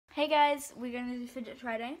Hey guys, we're going to do fidget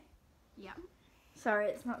trading. Yeah. Sorry,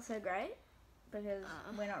 it's not so great because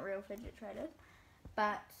we're not real fidget traders.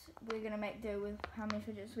 But we're going to make do with how many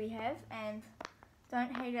fidgets we have, and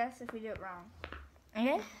don't hate us if we do it wrong.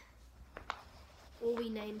 Okay? Or we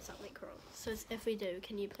name something wrong. So if we do,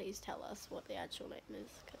 can you please tell us what the actual name is?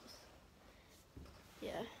 Cause,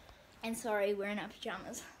 yeah. And sorry, we're in our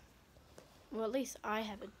pajamas. Well, at least I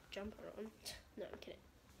have a jumper on. No, I'm kidding.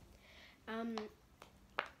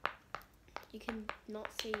 You can not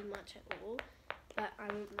see much at all, but I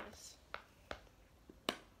want this.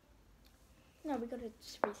 No, we got to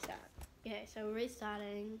just restart. Okay, so we're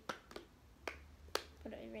restarting.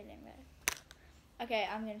 Put everything there. Okay,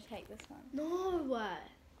 I'm going to take this one. No!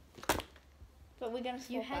 But we're going to swap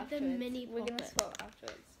You had afterwards. the mini We're going to poppet. swap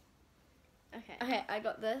afterwards. Okay. Okay, I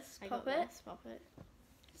got this poppet. Poppet.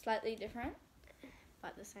 Slightly different.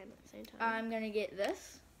 But the same at the same time. I'm going to get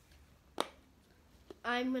this.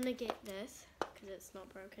 I'm going to get this, because it's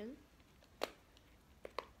not broken.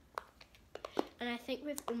 And I think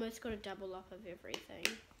we've almost got a double up of everything.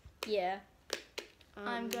 Yeah.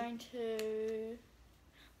 I'm going to...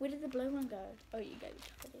 Where did the blue one go? Oh, you gave it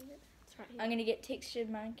to me. It's right here. I'm going to get textured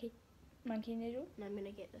monkey noodle. And I'm going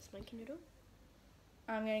to get this monkey noodle.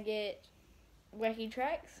 I'm going to get wacky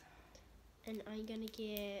tracks. And I'm going to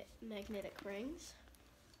get magnetic rings.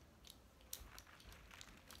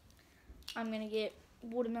 I'm going to get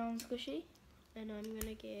watermelon squishy. And I'm going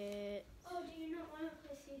to get... Oh, do you not want to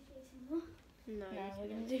play CFAs anymore? No, We're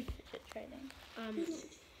going to do fidget trading.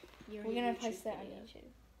 We're going to post that on YouTube.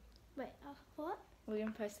 Wait, what? We're going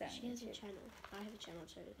to post that She on has a YouTube. channel. I have a channel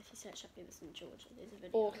too. If you search up Everson Georgia, there's a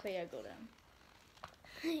video. Or Cleo Gordon.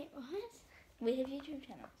 Wait, what? We have YouTube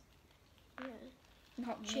channels. Yeah.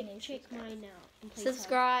 Not Check many mine out. And please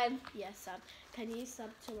subscribe. Sub. Yeah, sub. Can you sub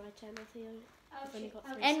to my channel, Theo? I've only got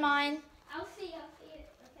 3 And subs. mine. I'll see it,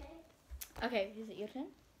 okay? Okay, is it your turn?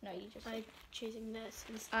 No, you just... I'm choosing this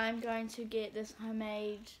instead. I'm going to get this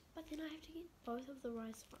homemade... But then I have to get both of the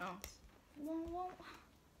rice ones. Well,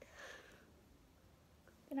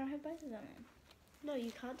 then I'll have both of them in. No,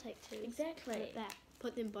 you can't take 2. Exactly. Put it back.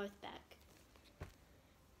 Put them both back.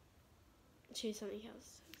 Choose something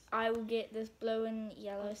else. I will get this blue and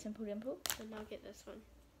yellow simple dimple. And I'll get this one.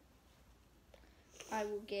 I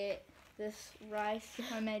will get this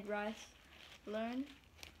homemade rice balloon.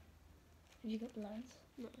 Have you got balloons?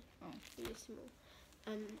 No. Oh. Really small.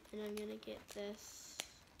 And I'm gonna get this.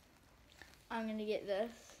 I'm going to get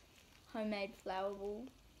this homemade flower ball.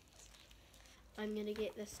 I'm gonna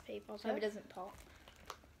get this paper. So it doesn't pop.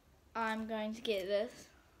 I'm going to get this.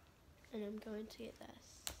 And I'm going to get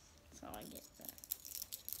this. So I get this.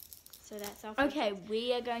 So that's our Okay, fidget.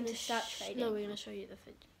 we are going to start trading. No, we're gonna show you the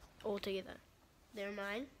fidget all together. They're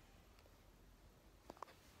mine.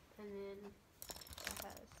 And then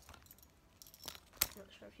hers. Not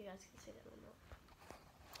sure if you guys can see that or not.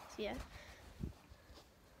 So yeah.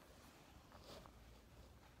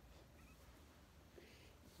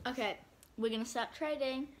 Okay, we're going to start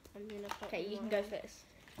trading. I'm gonna put Okay, you can mine. go first.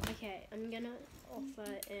 Okay, I'm gonna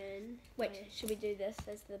offer in. Wait, my- should we do this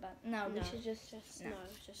as the button? No, we No, should just no,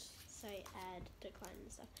 just say add, decline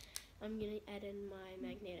and stuff. I'm gonna add in my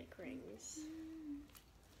magnetic rings.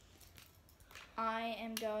 I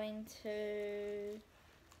am going to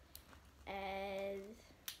add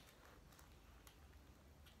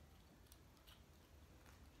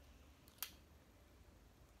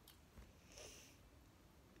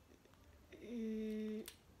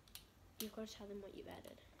You've got to tell them what you've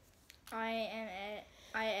added.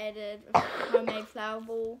 I added a homemade flower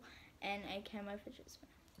ball and a camo fidget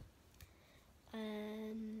spinner.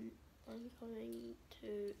 I'm going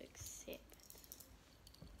to accept.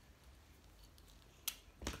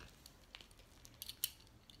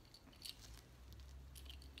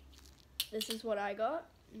 This is what I got.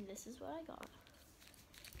 And this is what I got.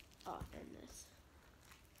 Oh, and this.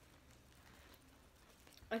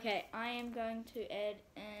 Okay, I am going to add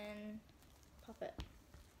in puppet.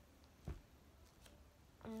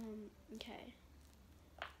 Okay.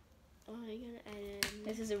 I'm gonna add in.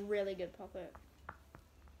 This is a really good puppet.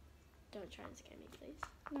 Don't try and scare me, please.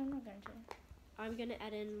 No, I'm not going to. I'm gonna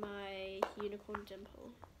add in my unicorn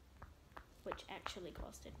dimple, which actually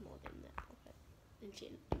costed more than that puppet in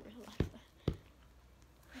real life.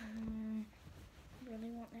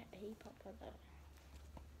 Really want that pea popper though.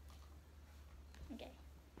 Okay.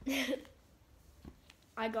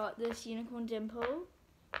 I got this unicorn dimple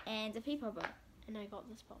and a pea popper. And I got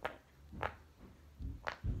this puppet.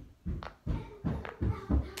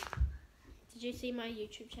 Did you see my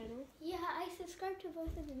YouTube channel? Yeah, I subscribed to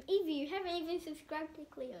both of them. Evie, you haven't even subscribed to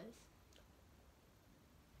Cleo's.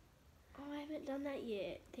 Oh, I haven't done that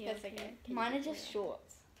yet. Theo, That's okay. can Mine you are do just that?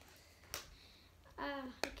 shorts.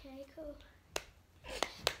 Okay, cool.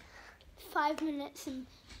 5 minutes and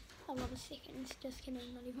 11 seconds. Just kidding,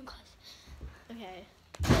 not even close. Okay.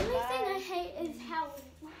 The only thing I hate is how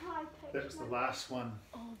I That was the last one,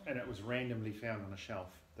 Oh, and it was randomly found on a shelf.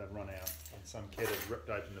 They'd run out, and some kid had ripped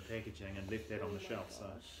open the packaging and left that on the shelf. So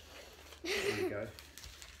there you go.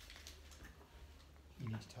 You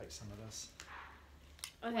need to take some of this.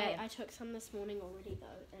 Okay, Wow. I took some this morning already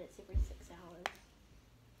though, and it's every 6 hours.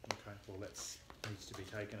 Okay, well that needs to be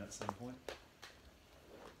taken at some point.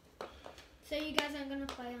 So you guys aren't gonna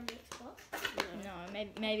play on the Xbox? No,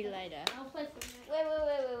 maybe later. I'll play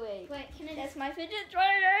Fortnite. Wait. Wait, can I That's just... my fidget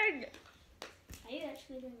trading! Are you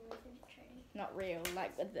actually doing real fidget trading? Not real,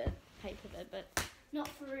 like with the paper bit, but Not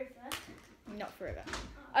forever. not forever.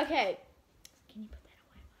 Okay. Can you put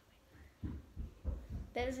that away?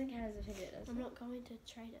 That doesn't count as a fidget, does I'm it? not going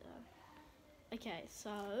to trade it though. Okay,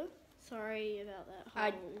 so sorry about that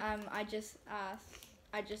whole. I just asked.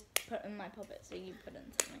 I just put in my pocket, so you put in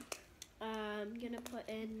something. I'm gonna put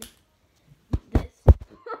in this.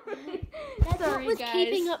 That's Sorry, what was guys.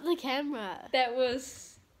 Keeping up the camera. That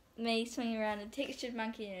was me swinging around a textured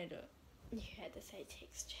monkey noodle. You had to say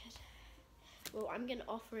textured. Well, I'm gonna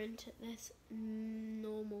offer into this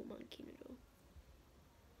normal monkey noodle.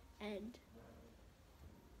 And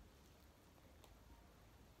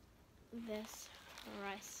this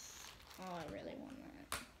rice. Oh, I really want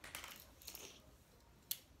that.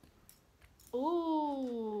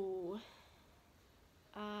 Ooh.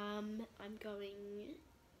 I'm going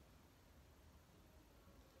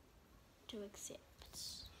to accept.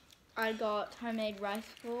 I got homemade rice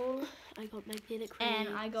balls, I got magnetic rings. and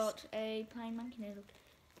I got a plain monkey noodle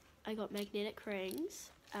I got magnetic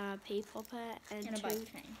rings, pea popper, and and a 2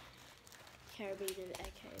 bike chain. carabiner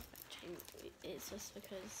AK bike chain. It's just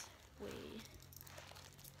because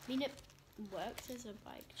I mean, it works as a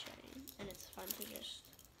bike chain, and it's fun to just.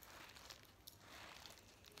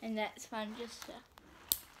 And that's fun just to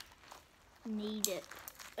need it.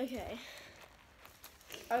 Okay.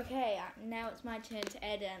 Okay, now it's my turn to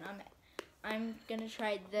add in. I'm gonna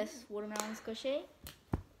trade this watermelon squishy.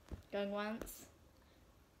 Going once.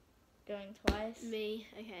 Going twice. Me.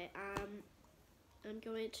 Okay. I'm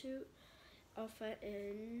going to offer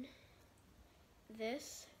in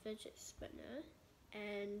this fidget spinner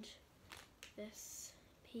and this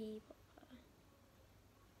pea popper.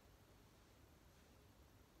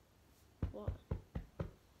 What?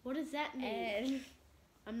 What does that mean? And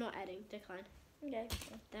I'm not adding. Decline. okay.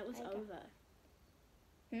 That was Okay. over.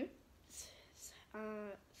 Hmm?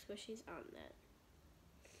 Squishies aren't that.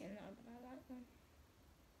 Yeah, no, but I like them.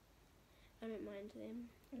 I don't mind them.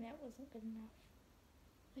 And that wasn't good enough.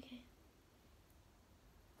 Okay.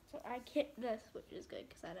 So I kept this, which is good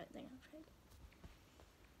because I don't think I'll trade.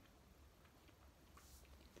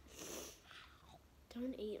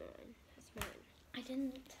 Don't eat mine. That's mine. I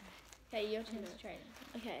didn't. Okay, your turn No. to trade.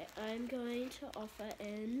 Okay, I'm going to offer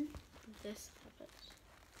in this puppet.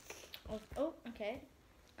 Oh, okay.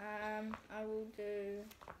 I will do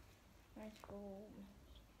rice ball.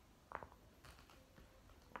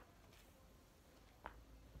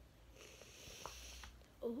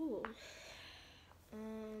 Ooh.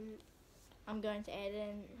 I'm going to add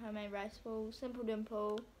in homemade rice ball, simple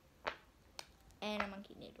dimple, and a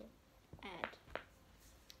monkey noodle. Add.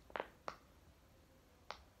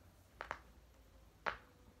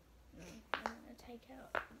 No, I'm going to take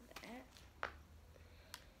out that.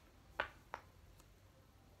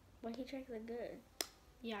 Wacky tracks are good.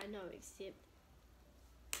 Yeah, I know, except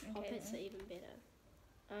Okay, puppets are then. even better.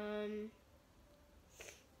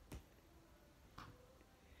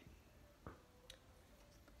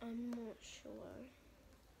 I'm not sure.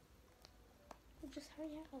 Well, just hurry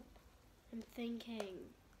up. I'm thinking.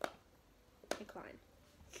 Decline.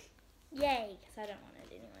 Yay, because I don't want it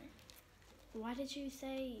anyway. Why did you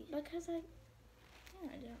say? Because I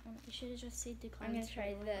don't want it. You should have just said decline. I'm going to straight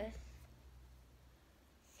trade away.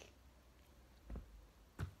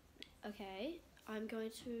 this. Okay, I'm going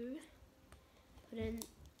to put in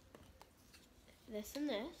this and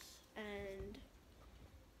this, and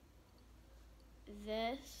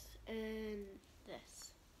this and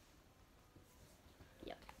this.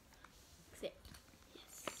 Accept.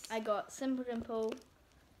 Yes. I got simple dimple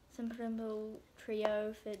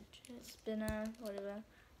trio, fidget spinner, whatever,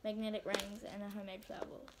 magnetic rings, and a homemade flower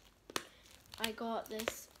ball. I got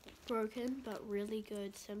this broken but really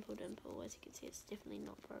good simple dimple. As you can see, it's definitely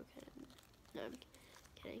not broken. No,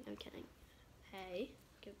 I'm kidding. Hey,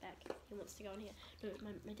 give it back. He wants to go in here. No,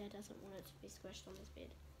 my dad doesn't want it to be squished on his bed.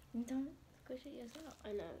 You don't squish it yourself.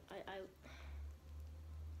 I know.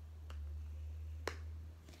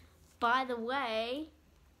 by the way,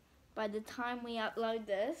 by the time we upload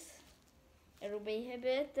this, it'll be her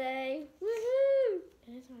birthday. Woohoo!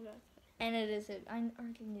 It is my birthday. And it is. I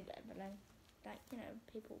already knew that, but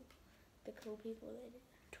people, the cool people, they do.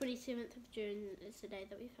 27th of June is the day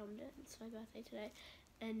that we filmed it. It's my birthday today,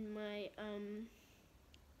 and my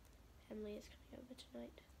family is coming over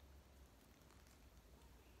tonight.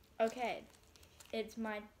 Okay, it's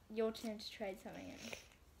your turn to trade something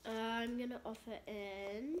in. I'm gonna offer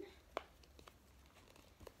in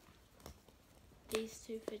these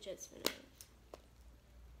 2 fidget spinners.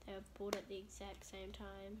 They were bought at the exact same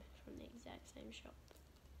time from the exact same shop.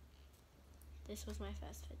 This was my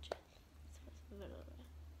first fidget. This was vanilla.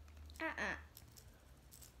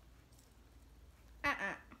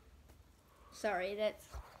 Sorry, that's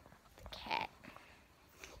the cat.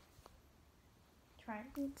 Try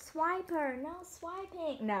and swipe her. No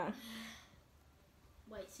swiping. No.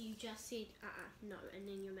 Wait, so you just said no, and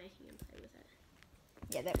then you're making him play with it.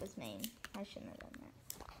 Yeah, that was mean. I shouldn't have done that.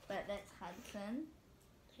 But that's Hudson.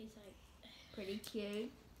 He's like Pretty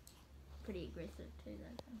cute. Pretty aggressive too,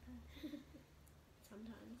 though, sometimes.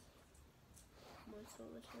 sometimes. Most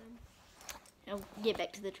all the time. I'll get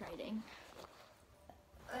back to the trading.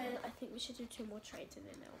 I think we should do 2 more trades and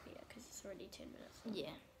then that'll be it because it's already 10 minutes.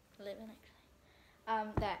 Yeah, 11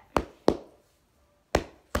 actually. That.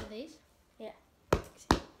 For these? Yeah.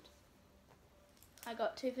 Excellent. I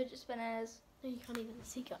got 2 fidget spinners. No, you can't even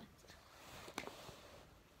see, guys.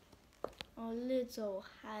 Oh, little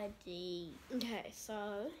Huddy. Okay,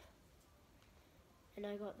 so, and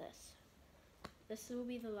I got this. This will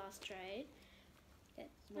be the last trade.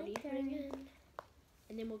 What are you putting in?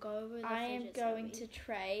 And then we'll go over the I am fidgets that going to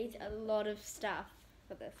trade a lot of stuff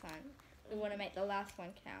for this one. We want to make the last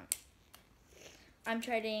one count. I'm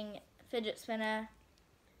trading fidget spinner,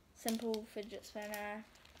 simple fidget spinner,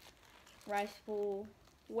 rice ball,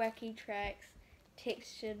 wacky tracks,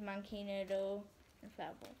 textured monkey noodle, and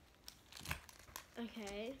flower ball.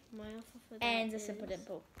 Okay, my offer for that And a is, simple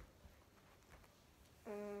dimple.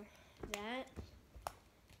 that,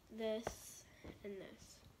 this, and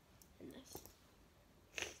this, and this.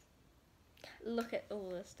 Look at all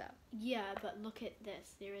this stuff. Yeah, but look at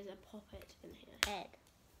this. There is a poppet in here. Add.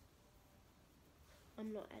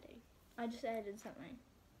 I'm not adding. I just added something.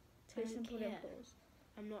 I 2 don't simple care. dimples.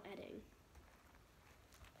 I'm not adding.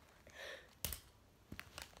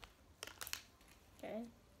 Okay.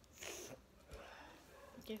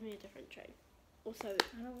 Give me a different trade. Also,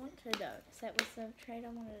 I don't want to though, because that was the trade I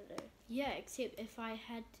wanted to do. yeah, except if I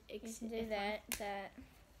had... You can do that.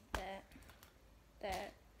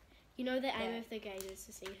 You know the aim Yeah. of the game is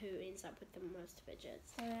to see who ends up with the most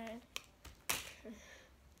fidgets.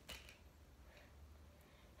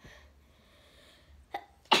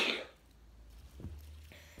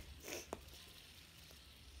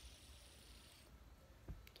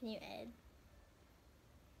 Can you add?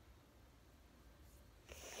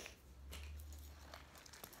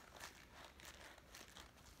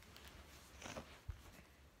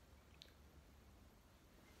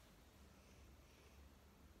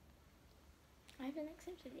 I haven't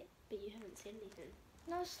accepted yet. But you haven't said anything.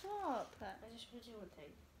 No, stop. I just want to do one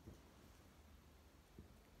thing.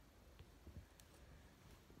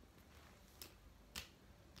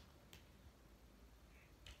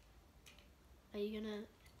 Are you gonna...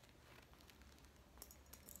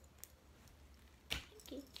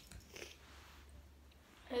 Thank you.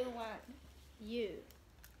 Who won? You.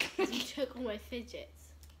 'Cause you took all my fidgets.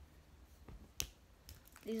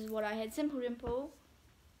 This is what I had. Simple dimple.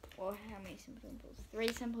 Or how many simple dimples?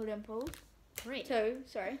 3 simple dimples. 3. 2,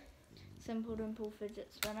 sorry. Simple dimple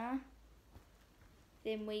fidget spinner.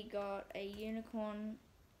 Then we got a unicorn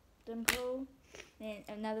dimple. Then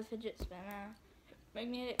another fidget spinner.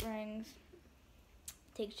 Magnetic rings.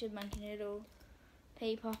 Textured monkey noodle.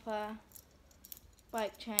 Pea popper.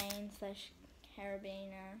 Bike chain /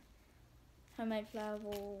 carabiner. Homemade flower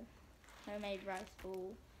ball. Homemade rice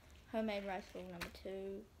ball. Homemade rice ball number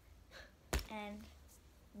 2. And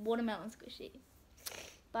watermelon squishy.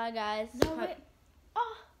 Bye guys. No, wait.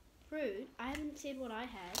 Oh, rude. I haven't said what I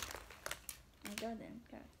had. Oh, go then,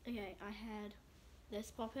 go. Okay, I had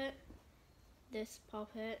this poppet, this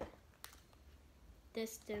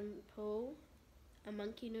dimple, a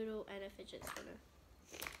monkey noodle, and a fidget spinner.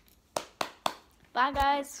 Bye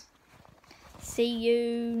guys. See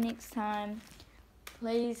you next time.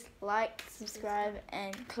 Please like, subscribe,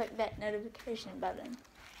 and click that notification button.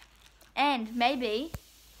 And maybe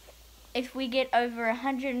if we get over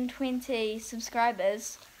 120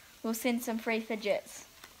 subscribers, we'll send some free fidgets.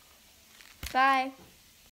 Bye.